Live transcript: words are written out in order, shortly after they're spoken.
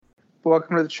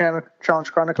Welcome to the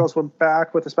Challenge Chronicles. We're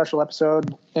back with a special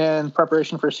episode in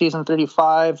preparation for season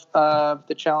 35 of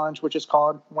the challenge, which is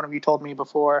called, one of you told me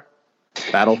before,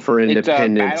 Battle for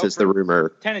Independence is the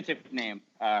rumor. Tentative name.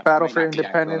 Battle for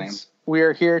Independence. We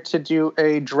are here to do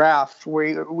a draft.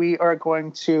 We are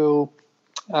going to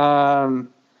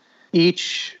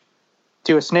each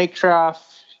do a snake draft,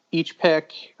 each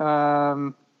pick.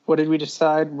 What did we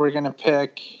decide? We're going to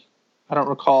pick... I don't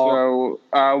recall.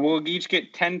 So we'll each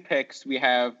get 10 picks. We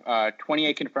have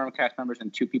 28 confirmed cast members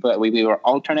and 2 people that we were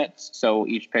alternates. So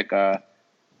each pick, what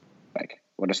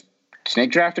a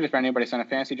snake drafted. If anybody's done a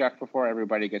fantasy draft before,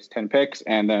 everybody gets 10 picks.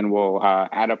 And then we'll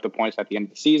add up the points at the end of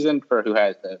the season for who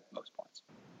has the most points.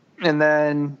 And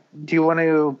then do you want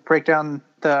to break down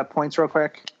the points real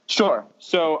quick? Sure.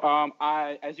 So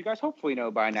as you guys hopefully know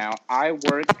by now, I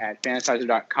work at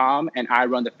Fantasizer.com and I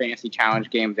run the fantasy challenge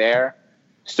game there.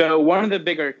 So one of the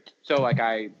bigger,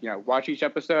 I watch each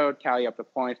episode, tally up the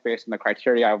points based on the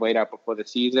criteria I've laid out before the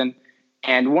season.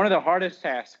 And one of the hardest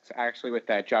tasks actually with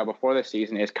that job before the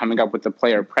season is coming up with the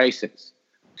player prices.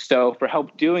 So for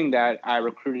help doing that, I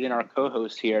recruited in our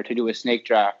co-host here to do a snake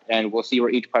draft, and we'll see where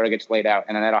each player gets laid out.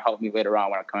 And then that'll help me later on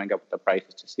when I'm coming up with the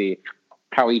prices to see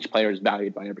how each player is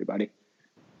valued by everybody.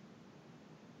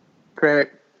 Great.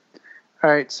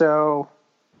 All right. So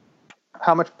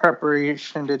how much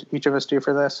preparation did each of us do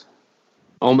for this?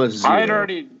 Almost zero.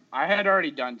 I had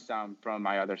already done some from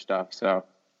my other stuff. So,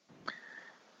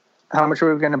 how much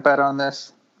are we going to bet on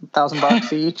this?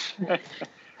 $1,000 each.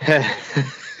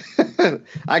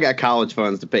 I got college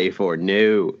funds to pay for.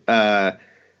 No,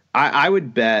 I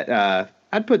would bet.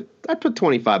 I'd put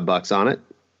 $25 on it.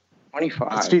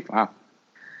 25. Wow.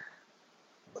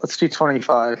 Let's do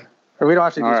 25. Or we don't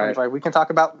have to do All 25. Right. We can talk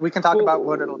about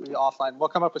what it'll be offline. We'll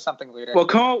come up with something later.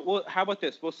 Well, how about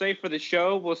this? We'll say for the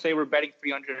show, we're betting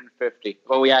 350.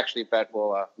 Well, we actually bet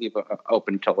we'll leave it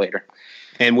open until later.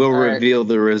 And we'll reveal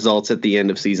the results at the end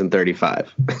of season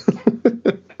 35.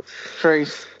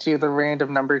 Trace to the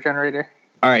random number generator.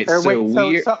 All right.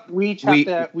 We each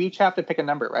have to pick a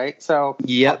number, right? So.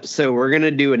 Yep. So we're going to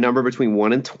do a number between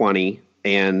 1 and 20.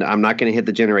 And I'm not going to hit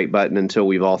the generate button until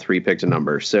we've all 3 picked a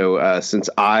number. So since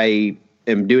I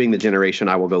am doing the generation,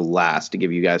 I will go last to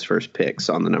give you guys first picks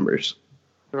on the numbers.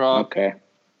 Okay.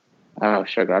 Oh,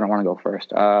 sugar. I don't want to go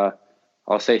first. I'll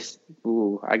say,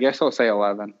 I guess I'll say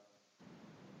 11.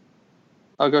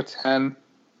 I'll go 10.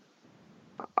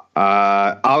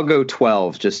 I'll go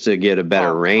 12 just to get a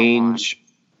better range.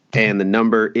 And the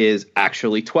number is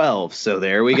actually 12. So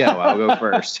there we go. I'll go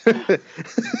first.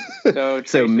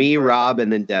 So me, Rob,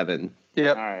 and then Devin.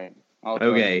 Yep. All right.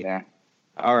 Okay.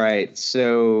 All right.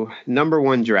 So number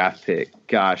 1 draft pick.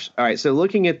 Gosh. All right. So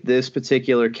looking at this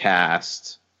particular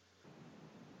cast.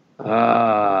 You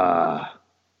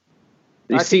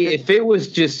see, if it was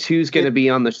just who's going to be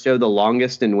on the show the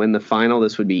longest and win the final,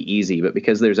 this would be easy. But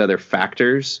because there's other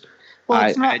factors,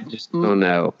 I just don't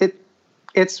know.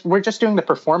 We're just doing the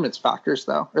performance factors,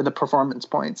 though, or the performance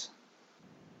points.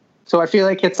 So I feel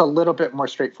like it's a little bit more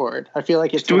straightforward. I feel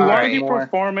like it's. Do we want to do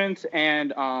performance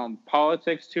and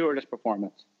politics too, or just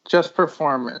performance? Just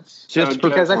performance.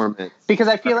 Because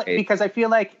I feel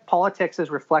like politics is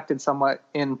reflected somewhat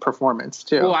in performance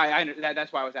too. Well,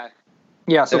 that's why I was asking.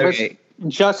 Yeah. So let's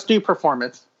just do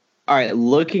performance. All right.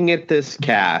 Looking at this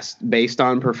cast based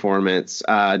on performance,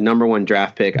 number 1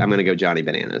 draft pick, I'm going to go Johnny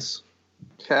Bananas.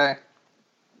 Okay.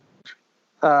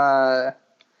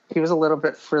 He was a little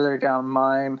bit further down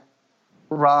mine.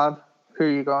 Rob, who are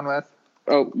you going with?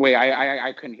 Oh, wait,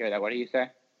 I couldn't hear that. What did you say?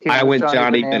 I went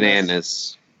Johnny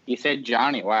Bananas. You said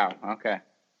Johnny. Wow. Okay.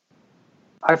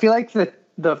 I feel like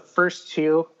the first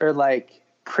 2 are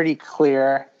pretty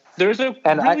clear. There's a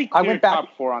really clear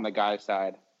top 4 on the guy's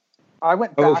side. I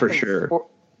went back for sure.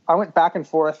 I went back and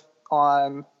forth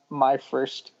on my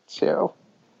first 2.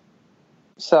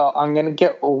 So I'm going to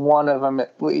get one of them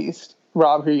at least.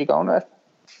 Rob, who are you going with?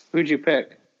 Who'd you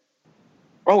pick?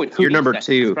 Oh, you're number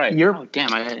 2. Right.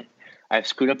 Damn, I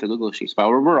screwed up the Google Sheets, but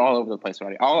we're all over the place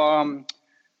already. I'll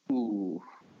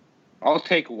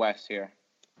take Wes here.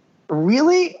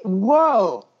 Really? Whoa!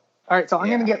 All right, so I'm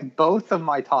going to get both of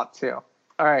my top 2. All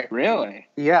right. Really?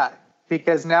 Yeah,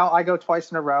 because now I go twice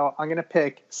in a row. I'm going to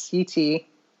pick CT,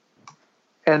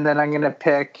 and then I'm going to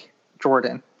pick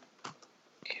Jordan.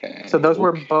 Okay. So those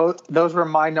were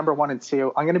my number 1 and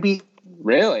 2. I'm going to be.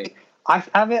 Really? I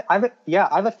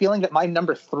have a feeling that my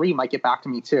number 3 might get back to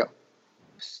me too.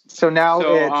 So now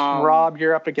it's Rob,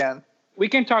 you're up again. We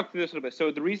can talk through this a little bit.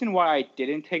 So the reason why I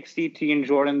didn't take CT and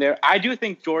Jordan there, I do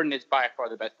think Jordan is by far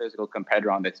the best physical competitor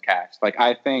on this cast.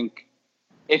 I think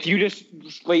if you just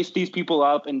laced these people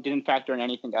up and didn't factor in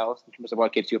anything else in terms of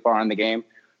what gets you far in the game,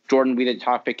 Jordan be the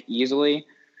top pick easily.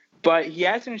 But he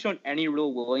hasn't shown any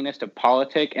real willingness to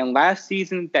politic. And last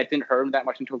season, that didn't hurt him that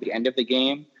much until the end of the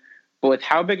game. But with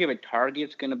how big of a target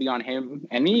it's going to be on him,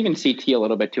 and even CT a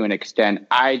little bit to an extent,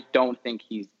 I don't think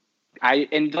he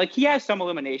has some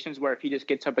eliminations where if he just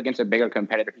gets up against a bigger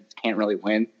competitor, he just can't really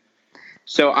win.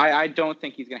 So I don't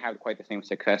think he's going to have quite the same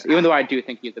success, even though I do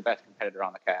think he's the best competitor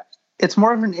on the cast. It's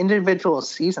more of an individual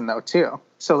season, though, too.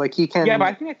 So, like, he can... Yeah, but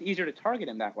I think it's easier to target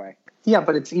him that way. Yeah,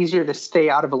 but it's easier to stay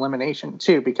out of elimination,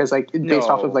 too, because, like, based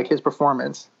off of, like, his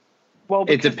performance. Well,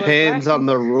 it depends on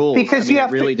the rules. Because you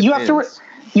have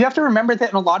to remember that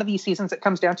in a lot of these seasons, it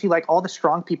comes down to, like, all the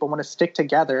strong people want to stick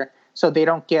together so they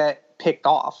don't get picked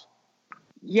off.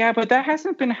 Yeah, but that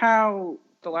hasn't been how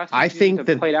the last few seasons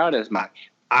have played out as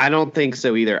much. I don't think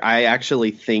so either. I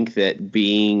actually think that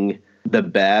being the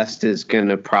best is going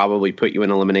to probably put you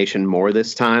in elimination more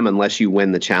this time unless you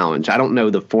win the challenge. I don't know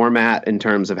the format in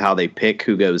terms of how they pick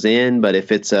who goes in, but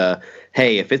if it's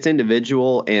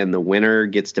individual and the winner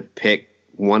gets to pick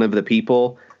one of the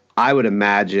people, I would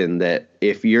imagine that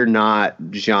if you're not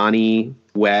Johnny,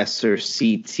 Wes, or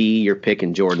CT, you're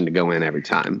picking Jordan to go in every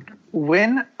time.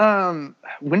 When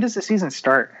does the season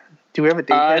start? Do we have a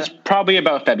date yet? It's probably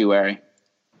about February.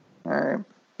 All right.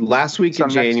 Last week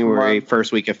of January,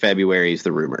 first week of February is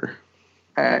the rumor.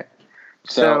 All right.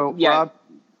 So yeah. Rob,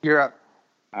 you're up.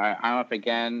 All right, I'm up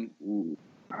again. Ooh.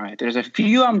 All right, there's a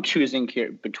few I'm choosing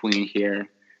between here.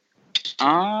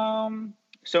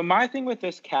 So my thing with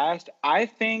this cast, I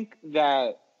think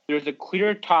that there's a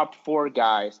clear top 4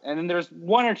 guys, and then there's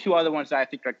 1 or 2 other ones that I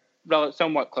think are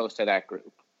somewhat close to that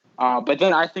group. But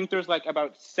then I think there's like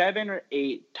about 7 or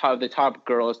 8 of the top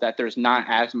girls that there's not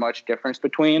as much difference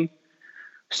between.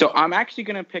 So I'm actually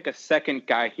going to pick a second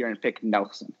guy here and pick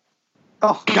Nelson.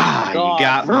 Oh, God. You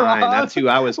got mine. That's who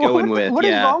I was going with. What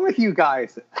is wrong with you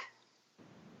guys?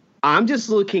 I'm just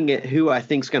looking at who I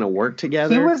think's going to work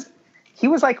together. He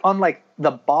was like on like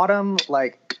the bottom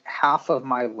like half of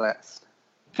my list.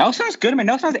 Nelson's good. I mean,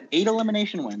 Nelson has 8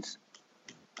 elimination wins.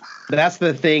 That's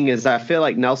the thing is I feel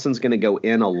like Nelson's going to go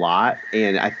in a lot,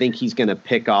 and I think he's going to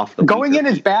pick off the Going in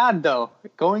is bad, though.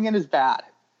 Going in is bad.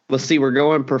 Let's see, we're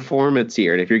going performance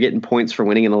here, and if you're getting points for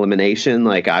winning an elimination,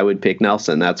 like I would pick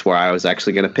Nelson. That's where I was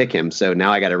actually going to pick him. So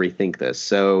now I got to rethink this.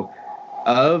 So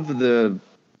oh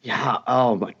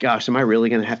my gosh, am I really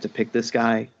going to have to pick this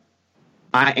guy?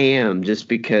 I am, just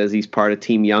because he's part of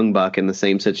Team Young Buck in the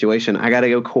same situation. I got to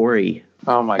go Corey.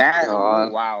 Oh my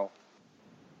God. Wow.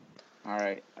 All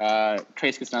right.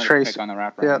 Trace gets another pick on the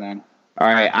wrap right then. All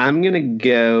right, I'm going to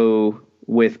go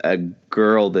with a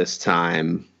girl this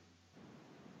time.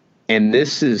 And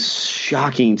this is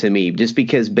shocking to me just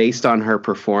because based on her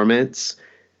performance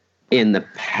in the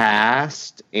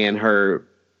past and her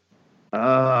no,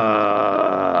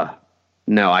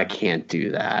 I can't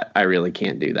do that. I really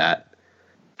can't do that.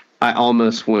 I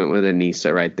almost went with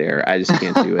Anissa right there. I just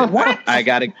can't do it. What?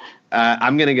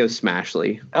 I'm going to go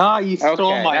Smashley. Oh, you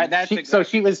stole mine.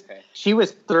 She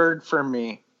was third for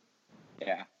me.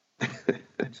 Yeah.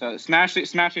 So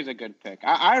Smashley's a good pick.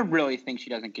 I really think she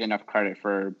doesn't get enough credit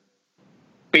for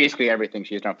basically everything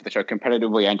she's done for the show,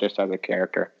 competitively and just as a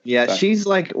character. Yeah, so. She's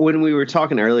like, when we were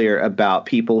talking earlier about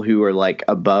people who are like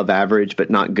above average but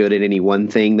not good at any one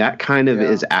thing, that kind of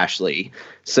is Ashley.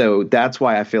 So that's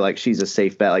why I feel like she's a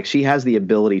safe bet. Like, she has the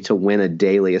ability to win a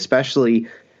daily, especially,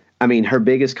 I mean, her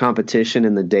biggest competition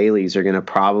in the dailies are going to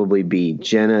probably be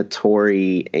Jenna,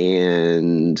 Tori,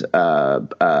 and there's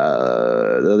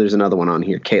another one on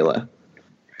here, Kayla.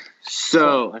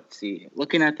 So let's see.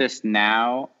 Looking at this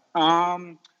now,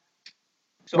 I'm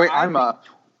up,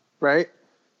 right?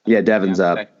 Yeah, Devin's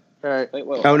up. All right.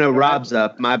 Oh no, Rob's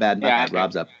up. My bad.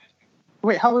 Rob's up.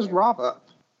 Wait, how was Rob up?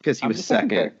 Because he was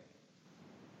second.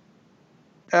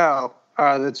 Oh,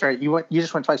 that's right. You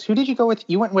just went twice. Who did you go with?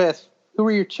 You went with. Who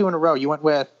were your 2 in a row? You went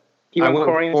with. I went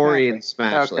with Tori and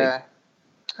Smashley. Okay.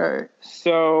 All right.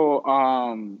 So,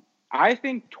 I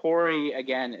think Tori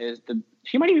again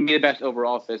she might even be the best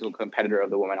overall physical competitor of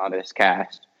the women on this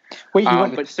cast. Wait, you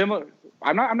went, but similar.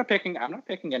 I'm not picking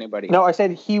anybody. No, I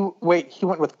said he went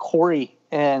with Corey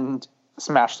and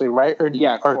Smashley, right? Or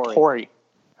Tori.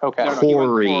 Okay. No,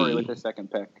 Corey with the second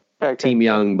pick. Okay. Team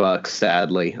Young Bucks,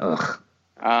 sadly. Ugh.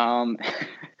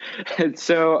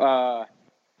 So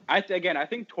I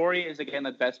think Tori is again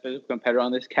the best physical competitor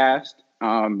on this cast.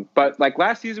 But like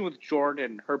last season with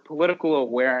Jordan, her political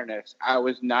awareness I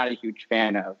was not a huge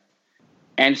fan of.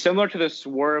 And similar to the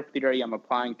swerve theory I'm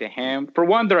applying to him, for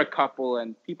one, they're a couple,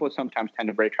 and people sometimes tend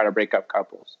to try to break up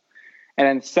couples. And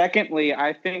then secondly,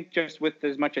 I think just with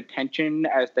as much attention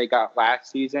as they got last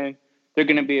season, they're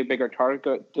going to be a bigger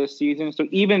target this season. So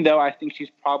even though I think she's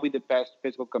probably the best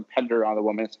physical competitor on the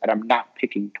women's side, I'm not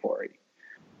picking Tori.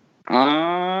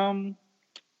 I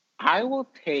will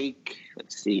take,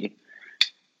 let's see.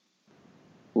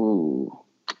 Ooh.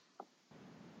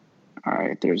 All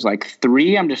right, there's like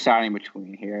 3 I'm deciding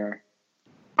between here.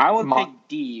 I will take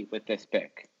D with this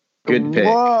pick. Good pick.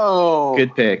 Whoa.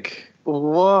 Good pick.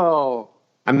 Whoa.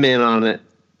 I'm in on it.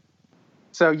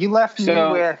 So you left me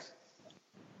with...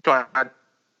 Go ahead.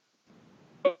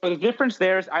 The difference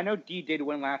there is I know Dee did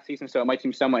win last season, so it might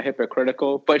seem somewhat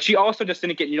hypocritical, but she also just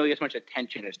didn't get nearly as much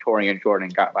attention as Tori and Jordan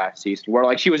got last season, where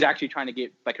like she was actually trying to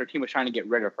get, like her team was trying to get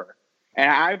rid of her.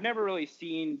 And I've never really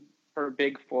seen her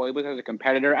big foibles as a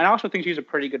competitor. And I also think she's a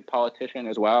pretty good politician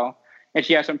as well. And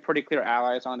she has some pretty clear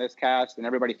allies on this cast, and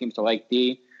everybody seems to like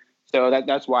Dee. So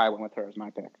that's why I went with her as my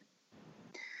pick.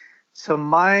 So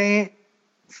my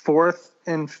 4th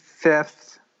and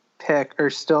 5th pick are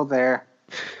still there.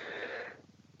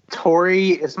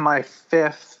 Tori is my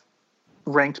 5th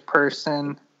ranked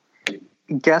person.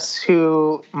 Guess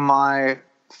who my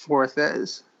 4th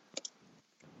is?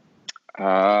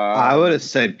 I would have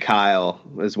said Kyle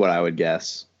is what I would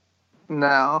guess.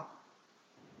 No.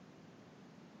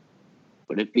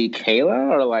 Would it be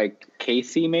Kayla or like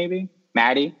Casey maybe?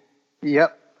 Maddie?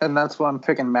 Yep, and that's why I'm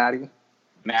picking Maddie.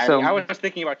 Maddie. So, I was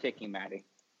thinking about taking Maddie.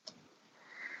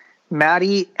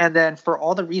 Maddie, and then for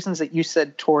all the reasons that you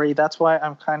said, Tori, that's why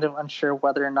I'm kind of unsure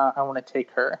whether or not I want to take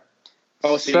her.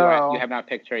 Oh, so you have not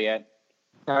picked her yet?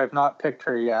 No, I have not picked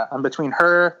her yet. I'm between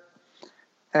her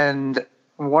and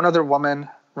one other woman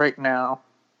right now.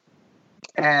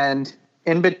 And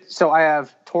so I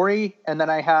have Tori, and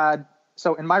then I had,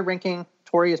 so in my ranking,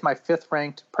 Tori is my 5th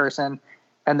ranked person.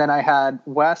 And then I had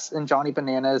Wes and Johnny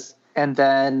Bananas, and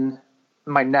then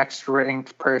my next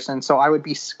ranked person. So I would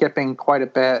be skipping quite a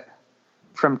bit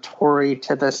from Tori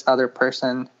to this other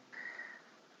person.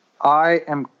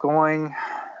 I'm going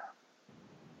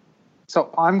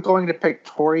to pick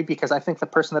Tori because I think the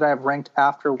person that I have ranked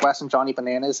after Wes and Johnny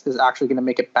Bananas is actually going to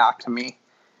make it back to me,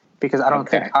 because I don't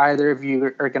think either of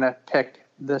you are going to pick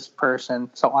this person.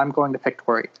 So I'm going to pick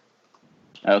Tori.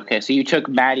 Okay, so you took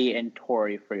Maddie and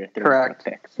Tori for your 3rd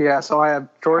pick. Yeah, so I have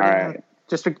Jordan. Right.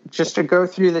 Just to go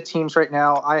through the teams right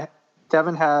now,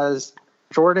 Devin has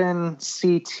Jordan,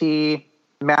 CT,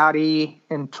 Maddie,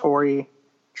 and Tori.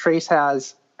 Trace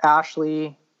has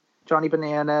Ashley, Johnny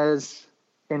Bananas,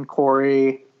 and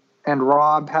Corey. And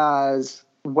Rob has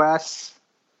Wes,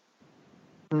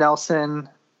 Nelson,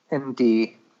 and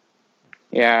D.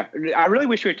 Yeah, I really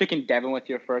wish you were taking Devin with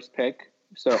your first pick.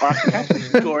 So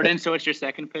Jordan, so it's your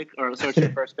second pick, or so it's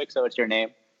your first pick, so it's your name.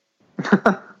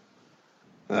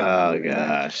 Oh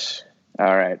gosh!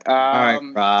 All right, all right,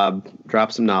 Rob,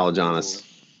 drop some knowledge on us.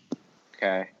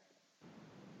 Okay,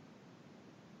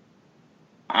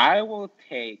 I will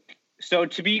take. So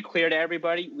to be clear to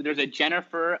everybody, there's a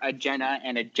Jennifer, a Jenna,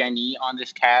 and a Jenny on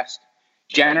this cast.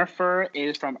 Jennifer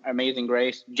is from Amazing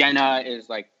Grace. Jenna is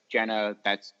like Jenna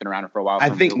that's been around for a while. I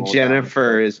think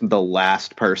Jennifer is the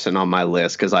last person on my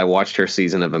list because I watched her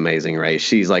season of Amazing Race.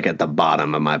 She's like at the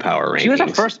bottom of my power rankings. She was the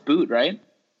first boot, right?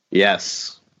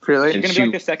 Yes. Really? She's going to be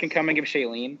like the second coming of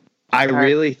Shailene. I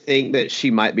really think that she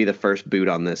might be the first boot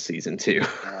on this season too.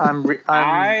 I'm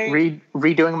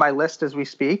redoing my list as we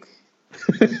speak.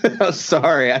 Oh,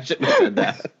 sorry, I shouldn't have said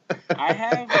that. I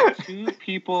have 2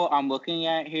 people I'm looking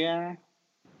at here.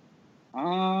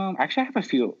 Actually, I have a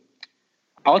few.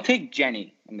 I'll take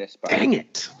Jenny in this spot. Dang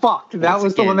it. Fuck, that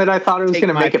was the one that I thought it was going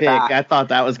to make it back. I thought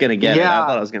that was going to get it. I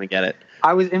thought I was going to get it.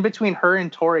 I was in between her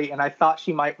and Tori, and I thought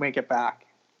she might make it back.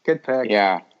 Good pick.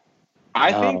 Yeah.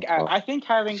 I think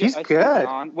having she's good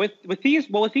on with these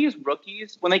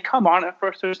rookies, when they come on at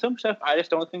first, there's some stuff I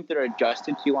just don't think they're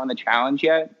adjusted to on the challenge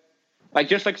yet. Like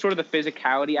just like sort of the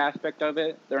physicality aspect of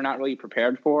it, they're not really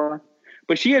prepared for.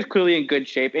 But she is clearly in good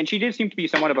shape, and she did seem to be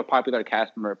somewhat of a popular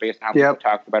cast member based on how people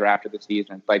talked about her after the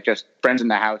season, like just friends in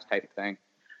the house type thing.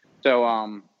 So,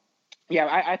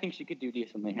 I think she could do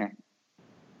decently here.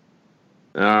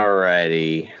 All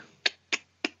righty.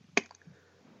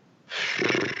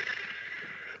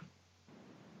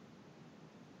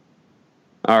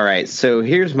 All right, so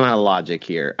here's my logic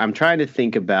here. I'm trying to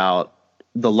think about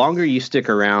the longer you stick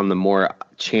around, the more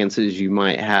chances you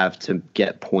might have to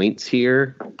get points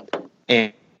here.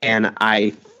 And I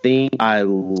think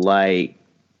I'm going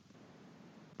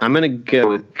to go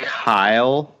with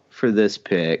Kyle for this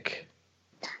pick.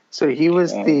 So he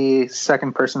was the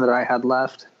second person that I had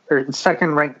left, or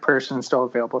second ranked person still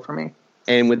available for me.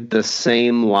 And with the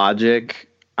same logic,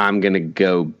 I'm going to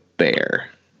go Bear.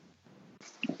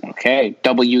 Okay,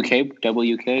 WK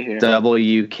here.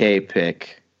 WK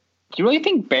pick. Do you really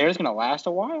think Bear's going to last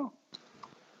a while?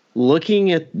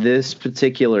 Looking at this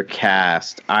particular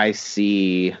cast, I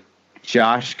see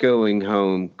Josh going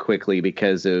home quickly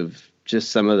because of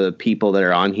just some of the people that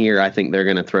are on here. I think they're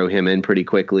going to throw him in pretty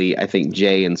quickly. I think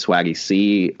Jay and Swaggy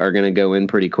C are going to go in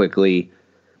pretty quickly.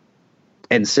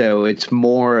 And so it's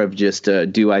more of just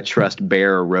do I trust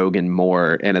Bear or Rogan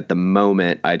more? And at the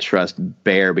moment, I trust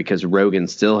Bear because Rogan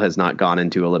still has not gone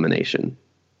into elimination.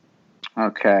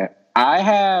 Okay.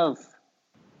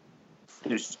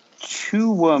 There's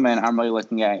 2 women I'm really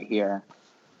looking at here.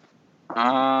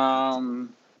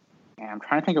 I'm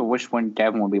trying to think of which one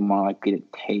Devin would be more likely to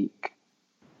take.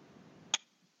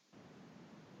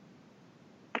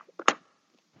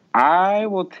 I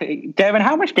will take Devin.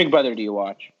 How much Big Brother do you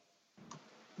watch?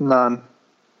 None.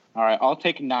 All right, I'll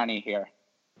take Nani here.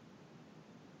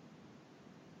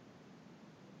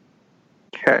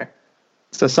 Okay.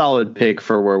 It's a solid pick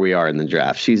for where we are in the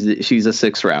draft. She's a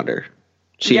 6th rounder.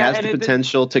 She has the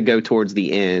potential to go towards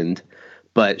the end,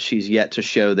 but she's yet to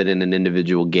show that in an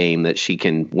individual game that she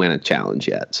can win a challenge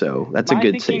yet. So that's a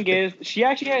good My thinking is she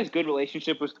actually has good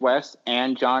relationship with Wes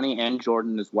and Johnny and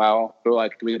Jordan as well, who are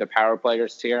like 3 of the power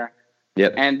players here.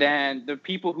 Yep. And then the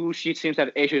people who she seems to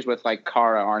have issues with, like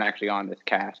Kara, aren't actually on this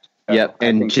cast. So yep.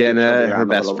 And Jenna, her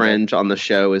best friend on the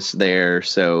show, is there.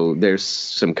 So there's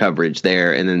some coverage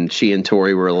there. And then she and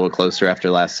Tori were a little closer after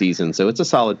last season. So it's a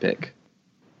solid pick.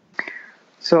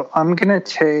 So I'm going to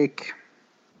take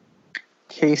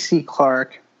Casey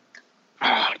Clark.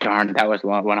 Oh, darn. That was the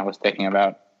one I was thinking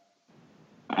about.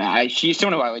 She's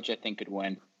someone who I legit think could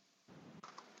win.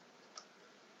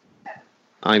 I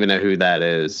don't even know who that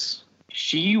is.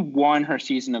 She won her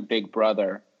season of Big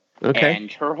Brother. Okay.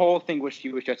 And her whole thing was she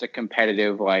was just a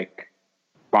competitive, like,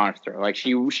 monster. Like,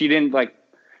 she didn't, like,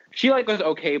 she, like, was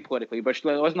okay politically, but she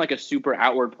wasn't, like, a super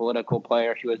outward political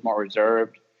player. She was more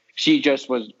reserved. She just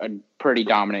was a pretty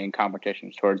dominant in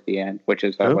competitions towards the end, which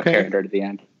is what carried her to the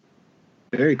end.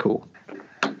 Very cool.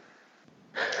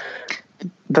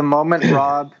 The moment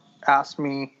Rob asked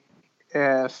me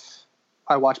if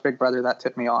I watched Big Brother, that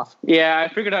tipped me off. Yeah,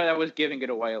 I figured out that was giving it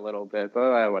away a little bit,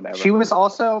 but whatever. She was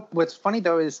also, what's funny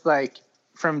though is like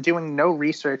from doing no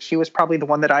research, she was probably the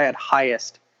one that I had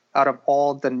highest out of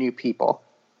all the new people,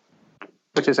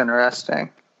 which is interesting.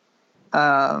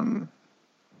 And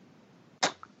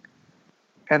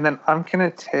then I'm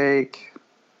going to take,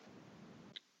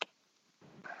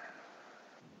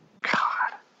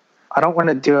 God, I don't want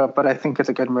to do it, but I think it's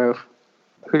a good move.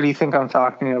 Who do you think I'm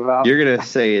talking about? You're going to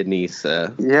say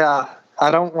Anissa. Yeah,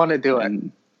 I don't want to do it.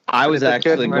 I was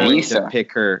actually going to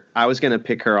pick her. I was going to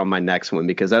pick her on my next one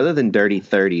because other than Dirty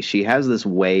 30, she has this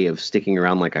way of sticking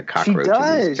around like a cockroach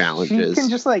in these challenges. She can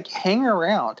just like hang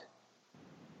around.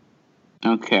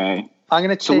 Okay. I'm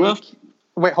going to take...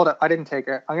 Wait, hold up. I didn't take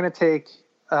her. I'm going to take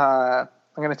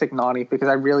Nani because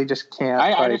I really just can't.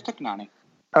 I just took Nani.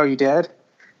 Oh, you did?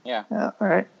 Yeah. All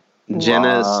right.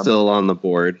 Jenna is still on the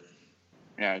board.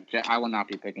 Yeah, I will not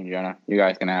be picking Jenna. You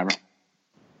guys can have her.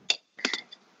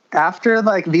 After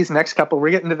like these next couple,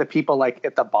 we're getting to the people like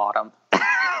at the bottom.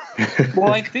 Well,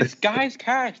 like this guy's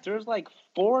cast, there's like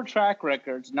 4 track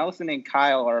records. Nelson and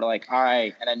Kyle are like, all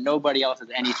right, and then nobody else has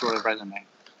any sort of resume.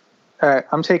 All right,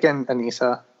 I'm taking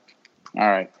Anissa. All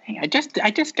right, I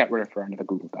just got rid of her into the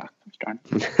Google Doc.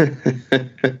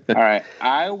 All right,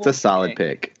 it's a solid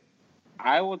pick.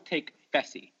 I will take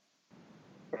Fessy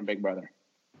from Big Brother.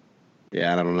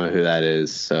 Yeah, I don't know who that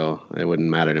is, so it wouldn't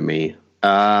matter to me.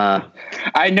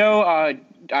 I know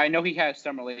he has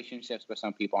some relationships with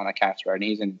some people on the cast, right? And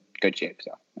he's in good shape.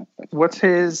 So, what's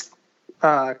his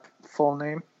full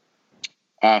name?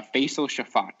 Faisal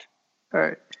Shafat. All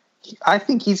right, I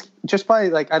think he's just by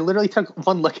like I literally took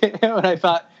one look at him and I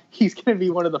thought he's gonna be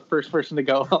one of the first person to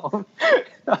go home.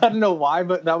 I don't know why,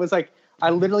 but that was like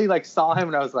I literally like saw him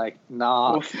and I was like,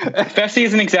 nah. Well, Fessy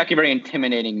isn't exactly a very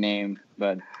intimidating name,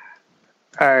 but.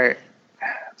 All right.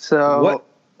 So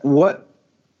what?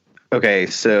 Okay,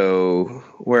 so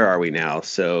where are we now?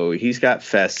 So he's got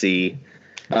Fessy.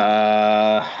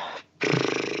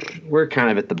 We're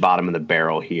kind of at the bottom of the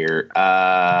barrel here.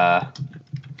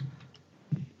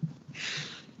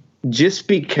 Just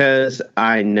because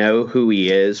I know who he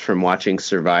is from watching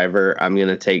Survivor, I'm going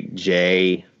to take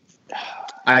Jay.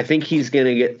 I think he's going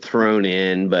to get thrown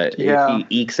in, but if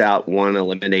he ekes out one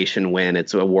elimination win,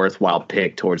 it's a worthwhile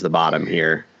pick towards the bottom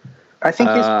here. I think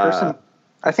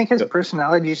his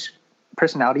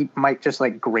personality might just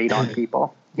like grate on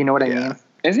people. You know what I mean?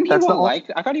 Isn't he liked?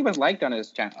 I thought he was liked on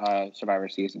his Survivor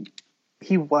season.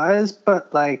 He was,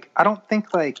 but like I don't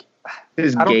think like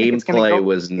his gameplay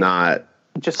was not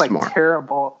just like Smart.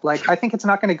 terrible. Like I think it's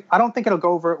not going to. I don't think it'll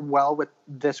go over well with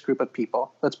this group of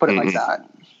people. Let's put it like that.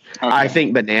 Okay. I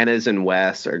think Bananas and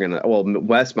Wes are going to, well,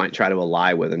 Wes might try to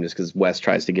ally with him just because Wes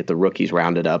tries to get the rookies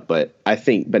rounded up, but I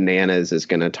think Bananas is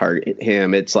going to target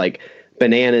him. It's like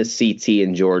Bananas, CT,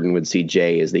 and Jordan would see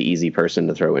Jay as the easy person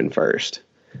to throw in first.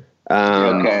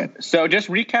 Okay, so just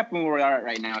recapping where we are at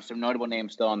right now, some notable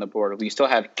names still on the board. We still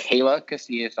have Kayla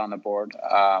Casillas on the board.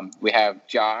 We have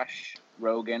Josh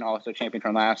Rogan, also champion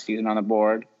from last season, on the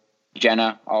board.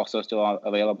 Jenna, also still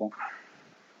available.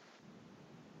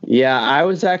 Yeah, I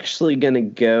was actually going to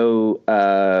go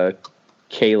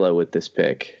Kayla with this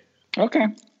pick. Okay.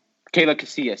 Kayla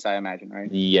Casillas, I imagine,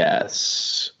 right?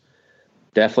 Yes.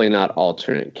 Definitely not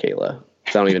alternate Kayla.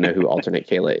 I don't even know who alternate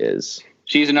Kayla is.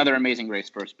 She's another Amazing Race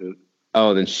first boot.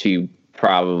 Oh, then she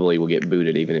probably will get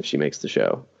booted even if she makes the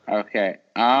show. Okay.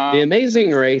 The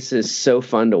Amazing Race is so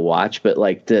fun to watch, but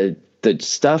like the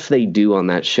stuff they do on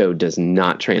that show does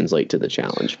not translate to the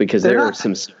challenge because there are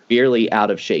some severely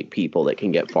out of shape people that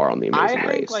can get far on the Amazing Race.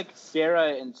 I think like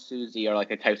Sarah and Susie are like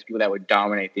the types of people that would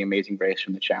dominate the Amazing Race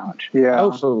from the challenge. Yeah.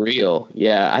 Oh, for real?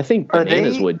 Yeah, I think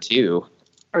Bananas would too.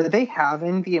 Are they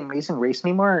having the Amazing Race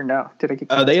anymore or no? Did I get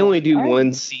canceled? They only do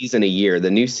one season a year.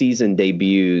 The new season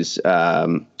debuts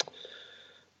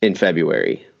in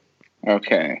February.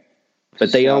 Okay.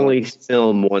 But they only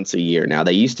film once a year now.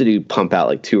 They used to pump out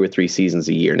like 2 or 3 seasons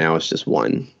a year. Now it's just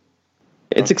one.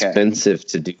 It's expensive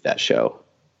to do that show.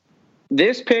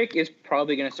 This pick is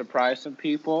probably going to surprise some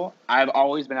people. I've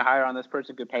always been higher on this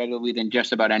person competitively than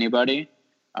just about anybody.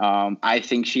 I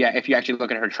think if you actually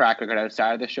look at her track record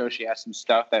outside of the show, she has some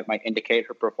stuff that might indicate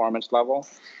her performance level.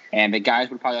 And the guys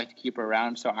would probably like to keep her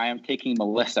around. So I am taking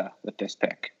Melissa with this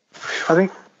pick. I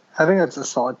think that's a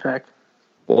solid pick.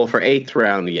 Well, for 8th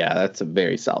round, yeah, that's a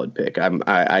very solid pick.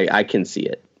 I can see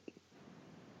it.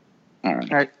 All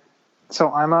right. All right.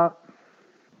 So I'm up.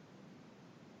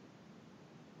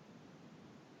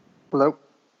 Hello?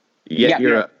 Yeah,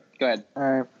 you're up. Go ahead. All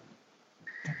right.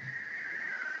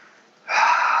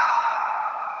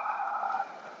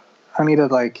 I need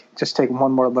to just take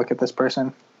one more look at this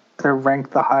person. They're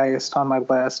ranked the highest on my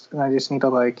list, and I just need to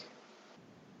do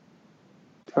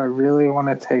I really want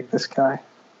to take this guy?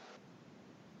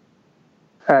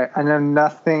 All right, I know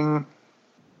nothing.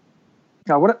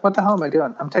 No, what the hell am I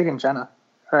doing? I'm taking Jenna.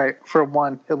 All right, for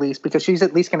one at least, because she's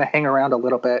at least going to hang around a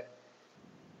little bit.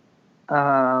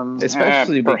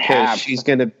 Especially because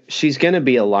she's gonna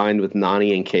be aligned with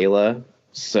Nani and Kayla,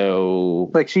 so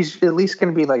she's at least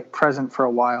going to be present for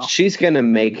a while. She's gonna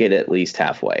make it at least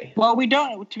halfway. Well, we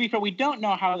don't. To be fair, we don't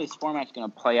know how this format's going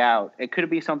to play out. It could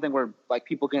be something where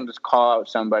people can just call out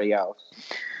somebody else.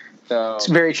 So it's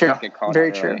very true.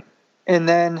 Very true. And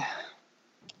then,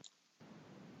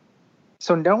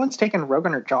 so no one's taken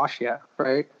Rogan or Josh yet,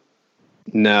 right?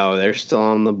 No, they're still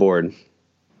on the board.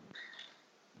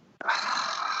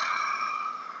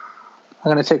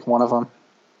 I'm going to take one of them.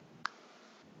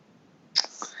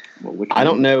 Well, I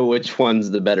don't know which one's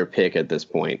the better pick at this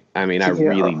point. I mean, I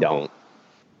really don't.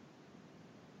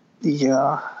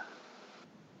 Yeah.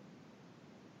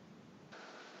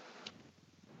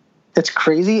 It's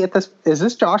crazy. Is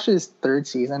this Josh's 3rd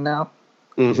season now?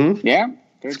 Mm-hmm. Yeah,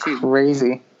 3rd season.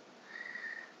 Crazy.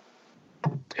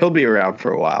 He'll be around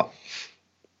for a while.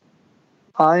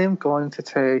 I am going to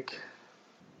take.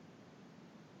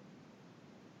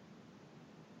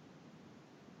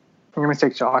 I'm going to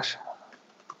take Josh.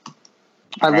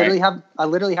 I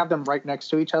literally have them right next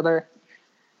to each other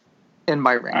in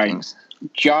my rankings.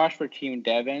 Right. Josh for Team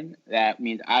Devin. That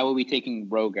means I will be taking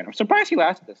Rogan. I'm surprised he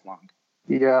lasted this long.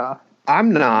 Yeah.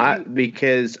 I'm not,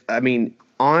 because I mean,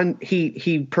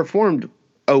 he performed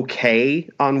okay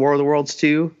on War of the Worlds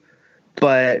 2,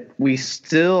 but we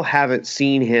still haven't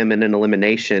seen him in an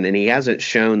elimination, and he hasn't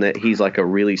shown that he's a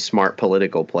really smart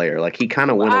political player. He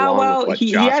kind of went along with what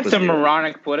he Josh had was some doing.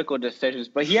 moronic political decisions,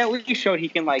 but he at least showed he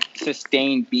can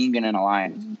sustain being in an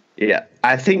alliance. Yeah,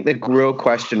 I think the real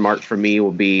question mark for me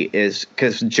will be is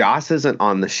because Josh isn't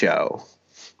on the show.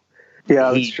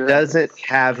 Yeah, he doesn't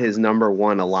have his number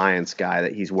one alliance guy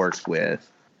that he's worked with.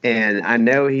 And I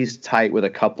know he's tight with a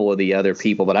couple of the other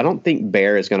people, but I don't think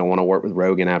Bear is going to want to work with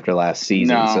Rogan after last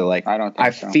season. No, so I don't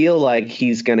think so. Feel like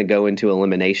he's going to go into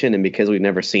elimination, and because we've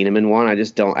never seen him in one, I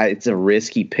just don't. It's a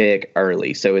risky pick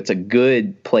early, so it's a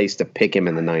good place to pick him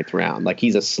in the 9th round.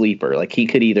 He's a sleeper. He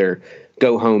could either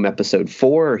go home episode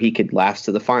 4 or he could last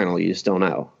to the final. You just don't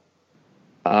know.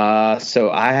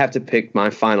 So I have to pick my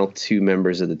final 2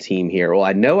 members of the team here. Well,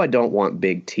 I know I don't want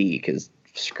Big T because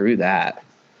screw that.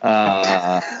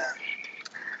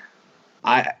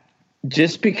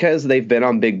 Just because they've been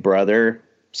on Big Brother,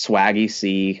 Swaggy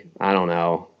C, I don't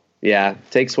know. Yeah,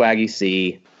 take Swaggy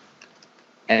C.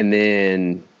 And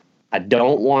then I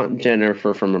don't want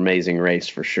Jennifer from Amazing Race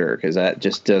for sure, because that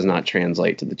just does not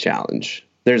translate to the challenge.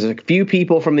 There's a few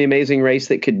people from the Amazing Race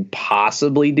that could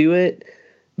possibly do it,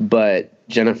 but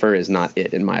Jennifer is not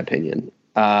it, in my opinion.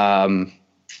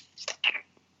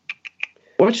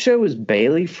 What show is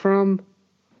Bailey from?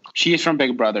 She's from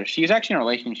Big Brother. She's actually in a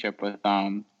relationship with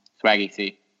Swaggy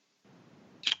C.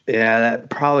 Yeah, that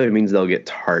probably means they'll get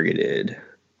targeted.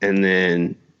 And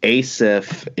then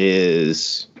Asif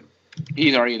is...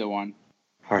 He's already the one.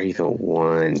 Are you the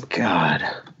one? God.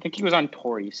 I think he was on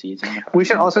Tori's season. We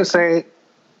should also say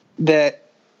that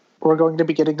we're going to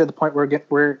be getting to the point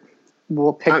where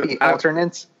we'll pick the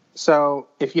alternates. So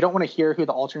if you don't want to hear who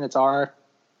the alternates are,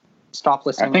 stop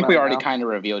listening. I think we already kind of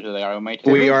revealed who they are.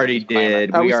 We already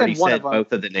did. We already said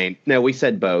both of the names. No, we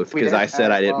said both because I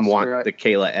said I didn't want the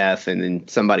Kayla F, and then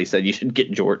somebody said you should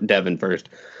get Devin first.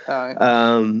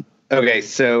 Okay,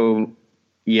 so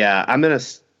yeah, I'm gonna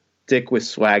stick with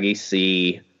Swaggy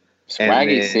C.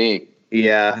 Swaggy C.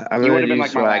 Yeah, I'm gonna do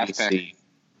Swaggy C,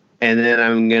 and then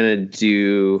I'm gonna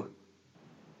do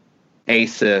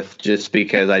Asif just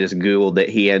because I just Googled that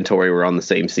he and Tori were on the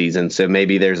same season. So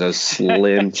maybe there's a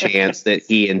slim chance that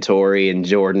he and Tori and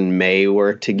Jordan may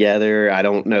work together. I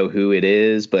don't know who it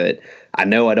is, but I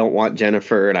know I don't want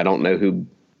Jennifer, and I don't know who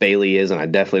Bailey is, and I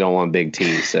definitely don't want Big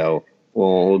T. So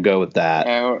we'll go with that.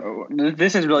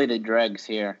 This is really the dregs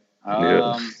here.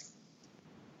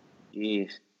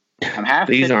 Jeez. I'm half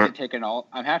tempted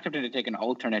to take an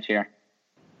alternate here.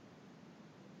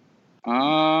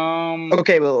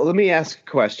 Okay, well, let me ask a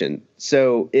question.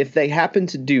 So if they happen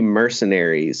to do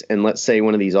mercenaries, and let's say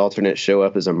one of these alternates show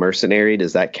up as a mercenary,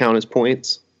 does that count as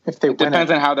points? It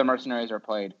depends on how the mercenaries are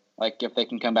played. Like, if they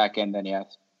can come back in, then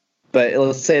yes. But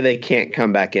let's say they can't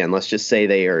come back in. Let's just say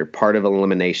they are part of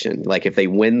elimination. Like, if they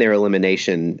win their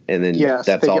elimination, and then that's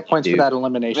all they get points for that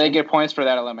elimination. They get points for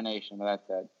that elimination, that's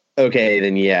it. Okay,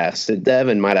 then yes. So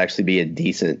Devin might actually be a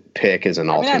decent pick as an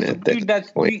alternate.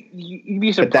 You'd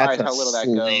be surprised how little that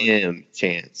goes. Slim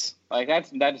chance. Like,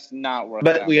 that's not worth it.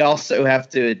 But we also have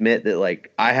to admit that,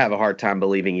 like, I have a hard time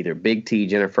believing either Big T,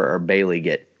 Jennifer, or Bailey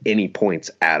get any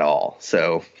points at all.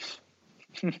 So.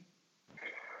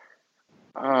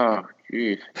 Oh,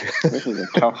 jeez. This is a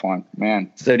tough one,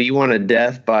 man. So do you want a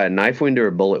death by a knife wound or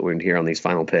a bullet wound here on these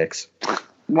final picks?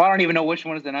 Well, I don't even know which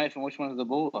one is the knife and which one is the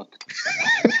bullet.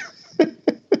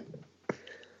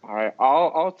 All right,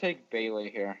 I'll take Bailey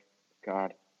here.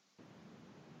 God.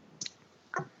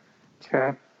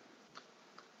 Okay.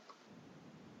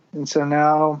 And so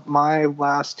now my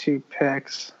last two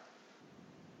picks.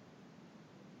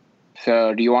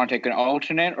 So do you want to take an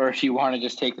alternate, or do you want to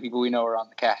just take the people we know are on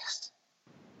the cast?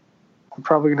 I'm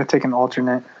probably going to take an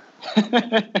alternate.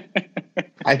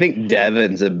 I think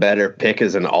Devin's a better pick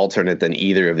as an alternate than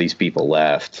either of these people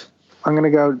left. I'm going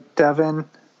to go Devin,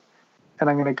 and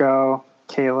I'm going to go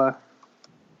Kayla.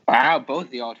 Wow, both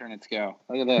the alternates go.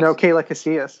 Look at this. No, Kayla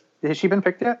Casillas. Has she been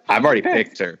picked yet? I've already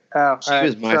picked her. Oh, she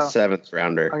was my 7th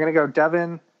rounder. I'm going to go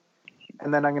Devin,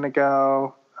 and then I'm going to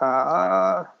go...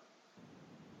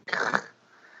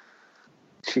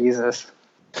 Jesus.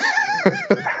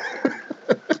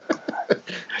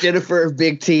 Jennifer,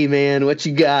 Big T, man, what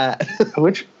you got?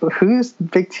 Who's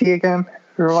Big T again?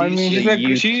 Remind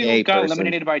me. She got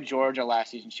eliminated by Georgia last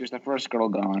season. She was the first girl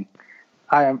gone.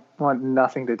 I want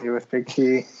nothing to do with Big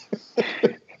T.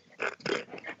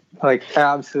 Like,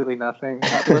 absolutely nothing.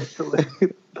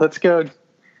 Let's go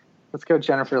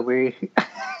Jennifer Lee.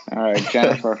 All right,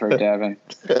 Jennifer for Devin.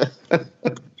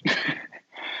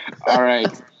 All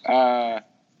right.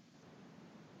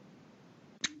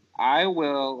 I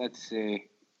will, let's see.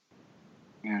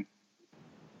 Man.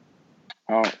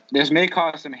 Oh, this may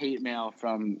cause some hate mail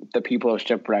from the people of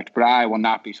Shipwrecked, but I will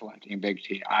not be selecting Big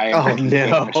T. I am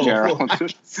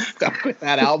stuck with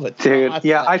that album. Dude,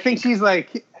 yeah, I think she's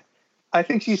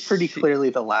pretty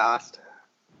clearly the last.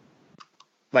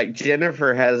 Like,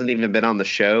 Jennifer hasn't even been on the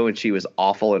show, and she was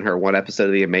awful in her one episode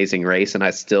of The Amazing Race, and I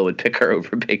still would pick her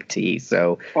over Big T.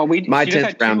 So, well, my she just 10th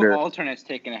had two rounder alternates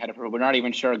taken ahead of her. We're not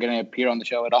even sure going to appear on the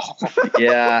show at all.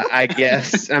 Yeah, I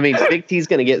guess. I mean, Big T's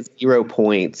going to get 0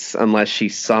 points unless she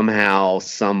somehow,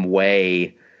 some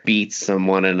way beats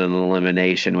someone in an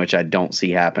elimination, which I don't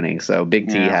see happening. So, Big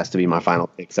T has to be my final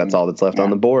pick. That's all that's left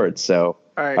on the board. So,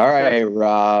 all right,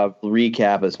 Rob,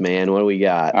 recap us, man. What do we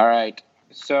got? All right.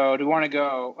 So, do we want to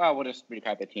go? Well, we'll just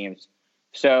recap the teams.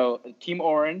 So, Team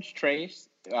Orange, Trace,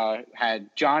 had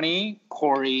Johnny,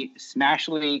 Corey,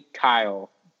 Smashley, Kyle,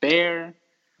 Bear,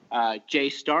 Jay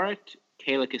Starrett,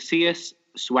 Kayla Casillas,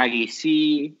 Swaggy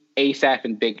C, ASAP,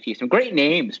 and Big T. Some great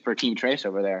names for Team Trace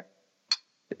over there.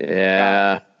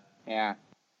 Yeah. Yeah.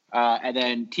 And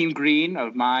then Team Green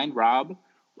of mine, Rob.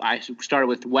 I started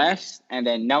with Wes, and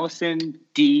then Nelson,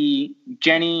 Dee,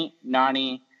 Jenny,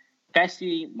 Nani,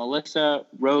 Fessy, Melissa,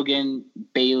 Rogan,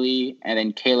 Bailey, and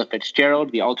then Kayla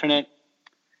Fitzgerald, the alternate.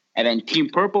 And then Team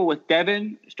Purple with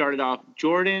Devin started off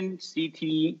Jordan,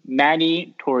 CT,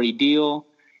 Maddie, Tori Deal,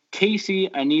 Casey,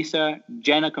 Anissa,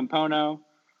 Jenna Compono,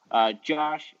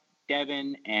 Josh,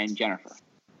 Devin, and Jennifer.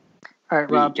 All right,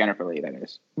 Rob. Jennifer Lee, that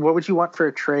is. What would you want for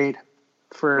a trade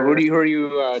for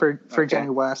Jenny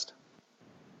West?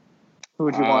 Who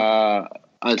would you want?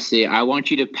 Let's see. I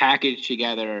want you to package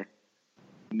together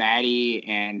Maddie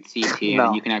and CT, and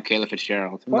then you can have Kayla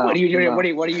Fitzgerald. No, what are you doing? no. What are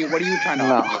you trying to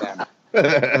offer them?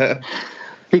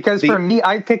 Because for me,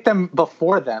 I picked them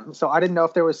before them, so I didn't know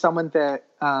if there was someone that.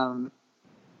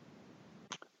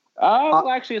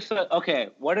 Actually, so okay.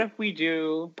 What if we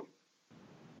do?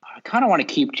 I kind of want to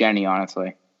keep Jenny,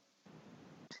 honestly.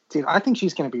 Dude, I think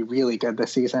she's going to be really good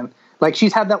this season. Like,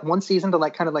 she's had that one season to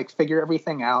like kind of like figure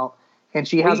everything out, and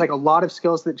she has like a lot of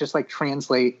skills that just like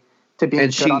translate to being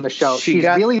good on the show. She's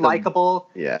really likable.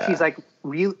 Yeah, she's like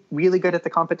really good at the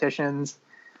competitions.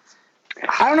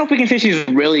 I don't know if we can say she's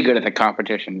really good at the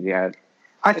competitions yet.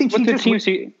 I think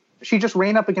she just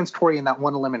ran up against Tori in that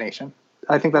one elimination.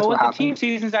 I think that's what happened. With the team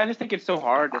seasons, I just think it's so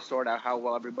hard to sort out how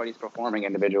well everybody's performing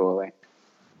individually.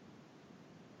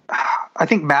 I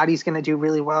think Maddie's going to do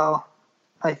really well.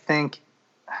 I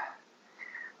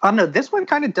don't know. This one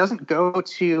kind of doesn't go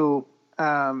to.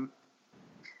 I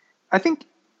think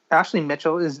Ashley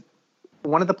Mitchell is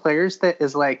one of the players that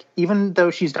is like, even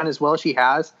though she's done as well as she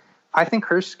has, I think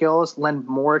her skills lend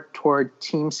more toward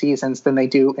team seasons than they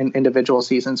do in individual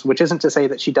seasons, which isn't to say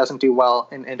that she doesn't do well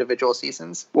in individual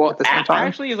seasons. Well,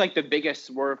 Ashley is like the biggest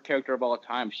swerve character of all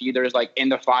time. She either is like in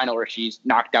the final or she's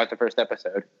knocked out the first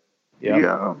episode. Yep.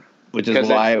 Yeah. Which is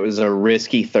why it was a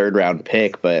risky third round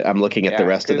pick, but I'm looking at the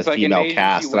rest of the female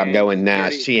cast and I'm going,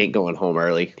 she ain't going home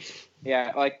early.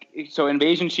 Yeah, like, so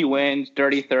Invasion she wins,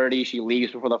 Dirty 30 she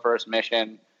leaves before the first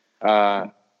mission,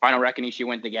 Final Reckoning she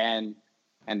wins again,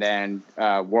 and then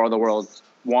War of the Worlds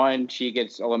 1 she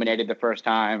gets eliminated the first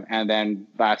time, and then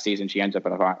last season she ends up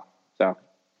in the final. So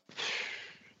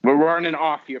we're running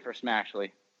off here for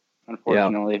Smashley,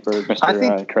 unfortunately, for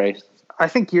Mr. Trace. I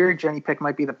think your Jenny pick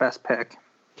might be the best pick.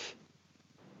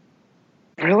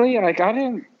 Really? Like, I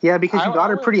didn't... Yeah, because you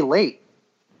got her pretty late.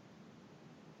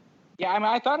 Yeah, I mean,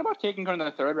 I thought about taking her in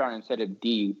the third round instead of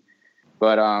D.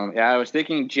 But, I was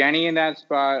thinking Jenny in that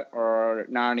spot or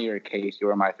Nani or Casey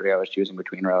were my three I was choosing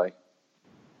between, really.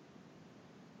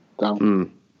 So.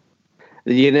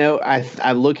 You know,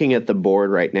 I'm looking at the board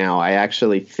right now. I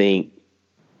actually think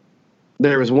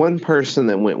there was one person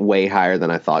that went way higher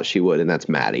than I thought she would, and that's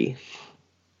Maddie.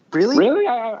 Really? Really?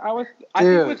 I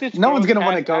think with this no one's going to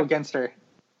want to go against her.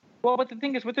 Well, but the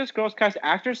thing is, with this girls' cast,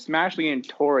 after Smashley and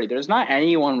Tori, there's not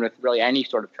anyone with really any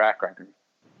sort of track record.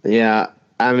 Yeah,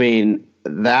 I mean,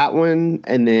 that one,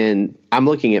 and then I'm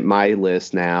looking at my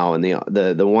list now, and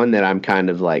the one that I'm kind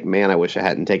of like, man, I wish I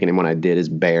hadn't taken him when I did is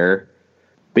Bear,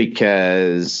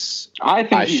 because I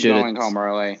think he's going home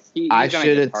early. I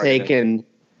should have taken...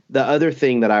 The other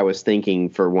thing that I was thinking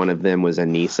for one of them was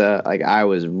Anissa. Like, I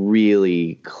was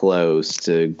really close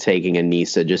to taking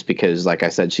Anissa just because, like I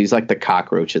said, she's like the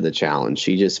cockroach of the challenge.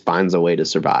 She just finds a way to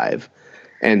survive.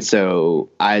 And so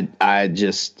I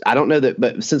don't know that,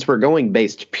 but since we're going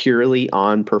based purely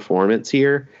on performance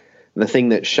here, the thing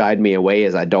that shied me away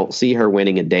is I don't see her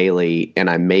winning a daily, and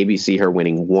I maybe see her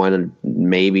winning one,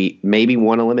 maybe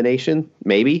one elimination,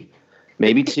 maybe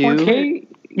two. Okay.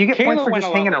 You get points for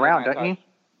just hanging around, don't you?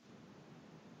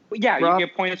 Yeah, Rob? You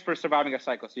get points for surviving a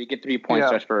cycle, so you get 3 points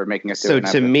just for making it through.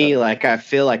 So to me, like, I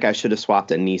feel like I should have swapped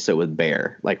Anissa with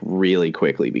Bear, like, really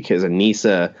quickly, because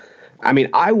Anissa, I mean,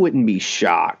 I wouldn't be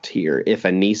shocked here if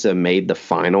Anissa made the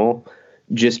final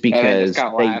just because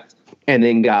and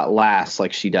then got last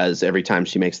like she does every time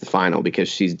she makes the final because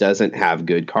she doesn't have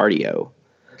good cardio.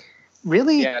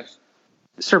 Really? Yes.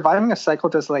 Surviving a cycle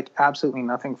does like absolutely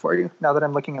nothing for you. Now that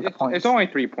I'm looking at the points, it's only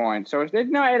 3 points, so it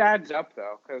adds up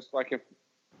though, because like if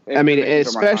I mean,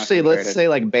 especially let's say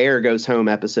like Bear goes home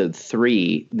episode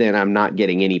 3, then I'm not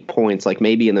getting any points. Like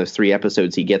maybe in those 3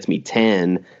 episodes he gets me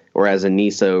 10, whereas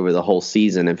Anissa over the whole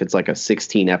season, if it's like a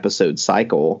 16 episode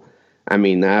cycle, I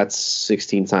mean that's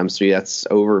 16 times 3.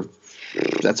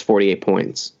 That's 48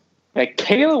 points. Like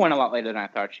Kayla went a lot later than I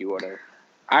thought she would have.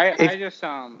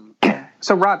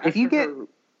 So Rob, if you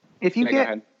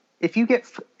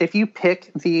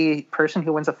pick the person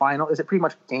who wins a final, is it pretty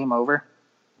much game over?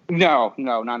 No,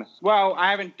 not. Well,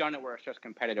 I haven't done it where it's just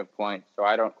competitive points, so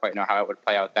I don't quite know how it would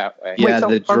play out that way. Yeah,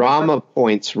 the drama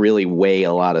points really weigh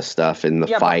a lot of stuff in the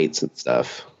fights and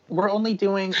stuff. we're only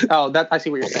doing. Oh, that I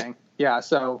see what you're saying. Yeah.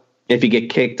 So if you get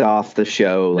kicked off the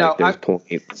show, like there's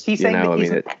points. He's saying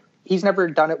that he's never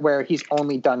done it where he's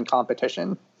only done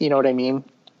competition. You know what I mean?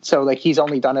 So like he's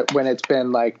only done it when it's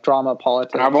been like drama,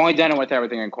 politics. I've only done it with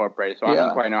Everything Incorporated, so I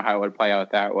don't quite know how it would play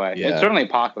out that way. Yeah. It's certainly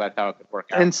possible that's how it could work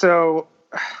out. And so,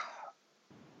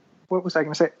 what was I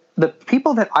going to say? The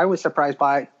people that I was surprised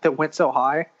by that went so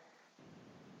high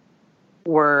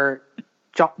were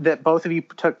that both of you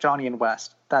took Johnny and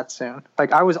West that soon.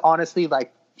 Like I was honestly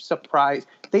like surprised.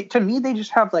 To me, they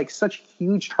just have like such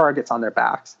huge targets on their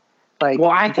backs. Like,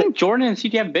 well, I think Jordan and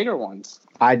CT have bigger ones.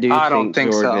 I don't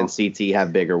think Jordan and CT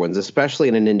have bigger ones, especially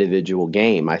in an individual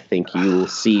game. I think you will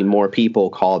see more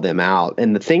people call them out.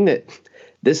 And the thing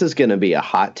this is going to be a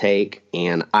hot take,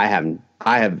 and I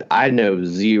know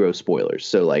zero spoilers.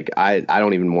 So like, I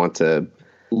don't even want to.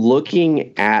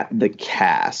 Looking at the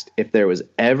cast, if there was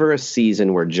ever a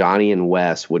season where Johnny and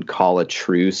Wes would call a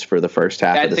truce for the first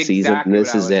half of the season,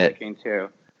 this is it.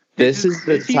 This is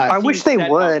the time. I wish they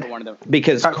would,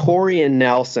 because Corey and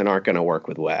Nelson aren't going to work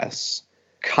with Wes.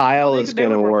 Kyle is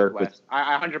going to work with.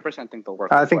 I 100% think they'll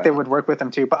work. I think they would work with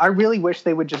him too, but I really wish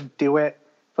they would just do it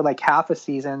for like half a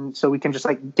season so we can just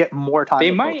like get more time.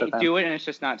 They might do it, and it's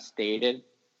just not stated.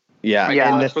 Yeah,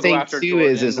 and the thing too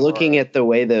is looking at the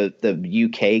way the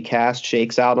UK cast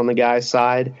shakes out on the guy's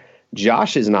side.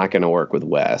 Josh is not going to work with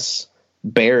Wes.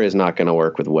 Bear is not going to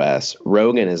work with Wes.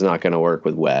 Rogan is not going to work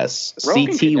with Wes.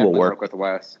 CT will work with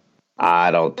Wes. I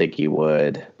don't think he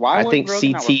would. Why? I think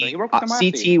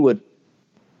CT would.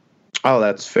 Oh,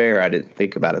 that's fair. I didn't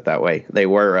think about it that way. They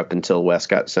were up until Wes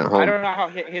got sent home. I don't know how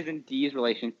his and D's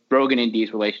Rogan and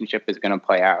D's relationship is going to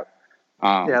play out.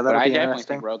 But I definitely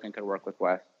think Rogan could work with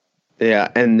Wes.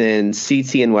 Yeah, and then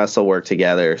CT and Wes will work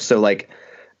together. So like,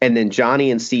 and then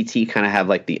Johnny and CT kind of have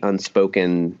like the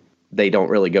unspoken. They don't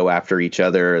really go after each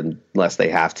other unless they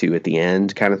have to at the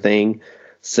end, kind of thing.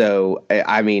 So,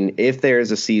 I mean, if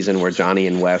there's a season where Johnny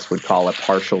and Wes would call a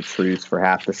partial truce for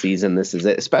half the season, this is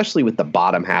it, especially with the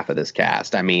bottom half of this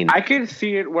cast. I mean, I could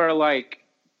see it where, like,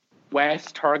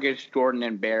 Wes targets Jordan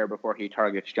and Bear before he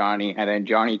targets Johnny, and then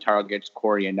Johnny targets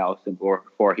Corey and Nelson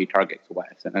before he targets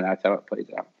Wes, and then that's how it plays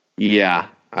out. Yeah,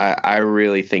 I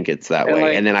really think it's that way.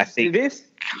 Like, and then I think this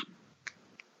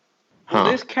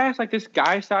cast, like this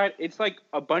guy side, it's like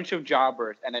a bunch of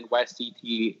jobbers, and then Wes,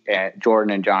 CT, and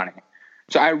Jordan and Johnny.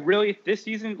 So I really, this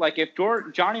season, like if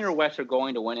Johnny or Wes are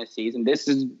going to win a season, this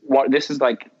is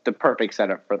like the perfect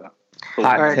setup for them.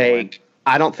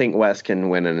 I don't think Wes can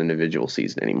win an individual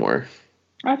season anymore.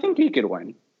 I think he could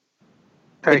win.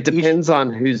 It depends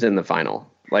on who's in the final.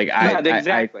 Like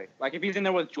exactly. Like if he's in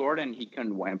there with Jordan, he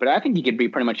couldn't win. But I think he could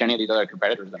beat pretty much any of these other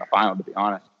competitors in a final, to be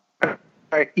honest. All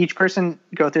right, each person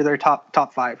go through their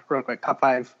top five real quick. Top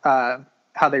five,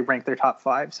 how they rank their top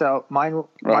five. So mine was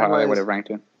they would have ranked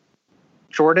it.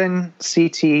 Jordan,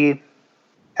 CT,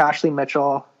 Ashley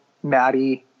Mitchell,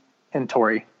 Maddie, and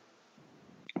Tori.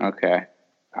 Okay.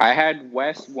 I had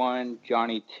Wes 1,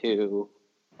 Johnny 2.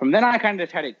 From then I kind of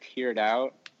just had it tiered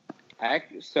out.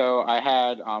 So I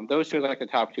had those two like the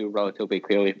top two relatively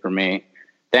clearly for me.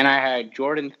 Then I had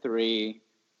Jordan 3,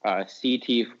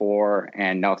 CT 4,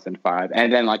 and Nelson 5.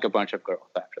 And then like a bunch of girls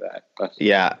after that.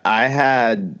 Yeah, I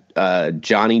had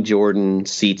Johnny, Jordan,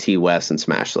 CT, Wes, and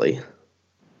Smashley.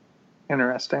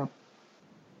 Interesting.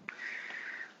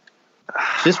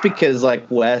 Just because, like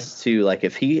Wes, too, like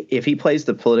if he plays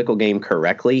the political game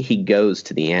correctly, he goes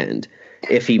to the end.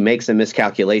 If he makes a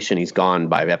miscalculation, he's gone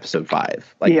by episode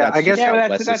 5. Like, yeah, I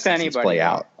guess that's anybody. Play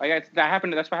out. Like that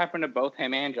happened. That's what happened to both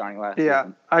him and Johnny last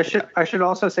season. I should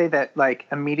also say that like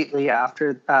immediately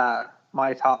after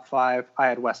my top 5, I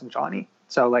had Wes and Johnny.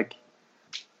 So like,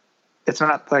 it's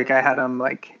not like I had them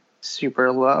like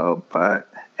super low, but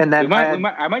and then I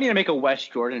might need to make a Wes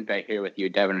Jordan bet here with you,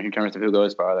 Devin, in terms of who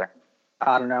goes farther.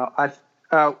 I don't know.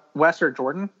 Wes or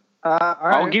Jordan? All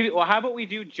right. I'll give you. Well, how about we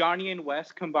do Johnny and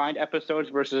Wes combined episodes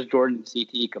versus Jordan and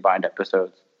CT combined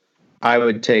episodes? I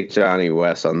would take Johnny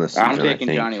Wes on this season. I'm taking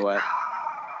Johnny Wes.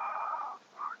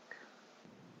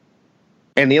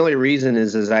 And the only reason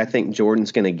is I think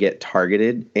Jordan's going to get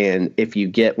targeted, and if you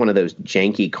get one of those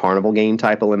janky carnival game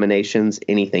type eliminations,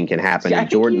 anything can happen. I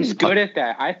think he's good at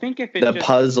that. I think if it's the just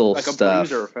puzzle like stuff.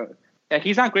 A bruiser,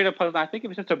 he's not great at puzzles. I think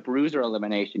if it's just a bruiser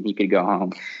elimination, he could go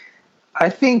home. I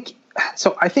think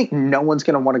no one's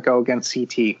going to want to go against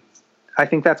CT. I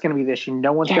think that's going to be the issue.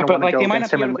 No one's going to want to go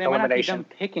against him in elimination. They might not be done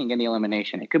picking in the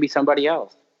elimination. It could be somebody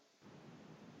else.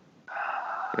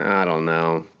 I don't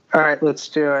know. All right, let's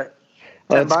do it.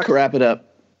 Let's wrap it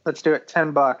up. Let's do it.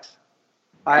 $10.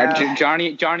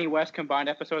 Johnny West combined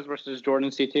episodes versus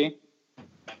Jordan CT.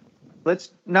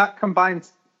 Let's not combine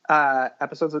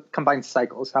episodes with combined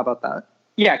cycles. How about that?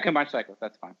 Yeah, combined cycles.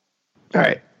 That's fine. All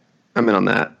right. I'm in on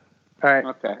that. All right.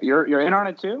 Okay. You're in on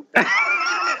it too?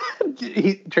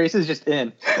 Trace is just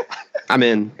in. I'm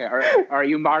in. Okay. Are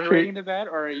you moderating the bet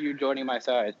or are you joining my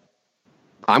side?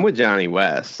 I'm with Johnny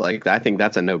West. Like, I think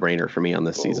that's a no-brainer for me on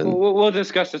this season. We'll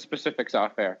discuss the specifics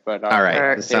off air. But all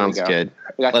right. This sounds good.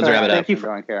 Let's wrap it up.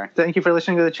 Thank you for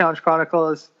listening to the Challenge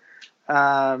Chronicles.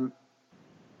 Yeah,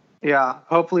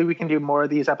 hopefully we can do more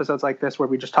of these episodes like this where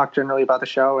we just talk generally about the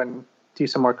show and do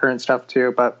some more current stuff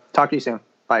too. But talk to you soon.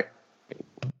 Bye.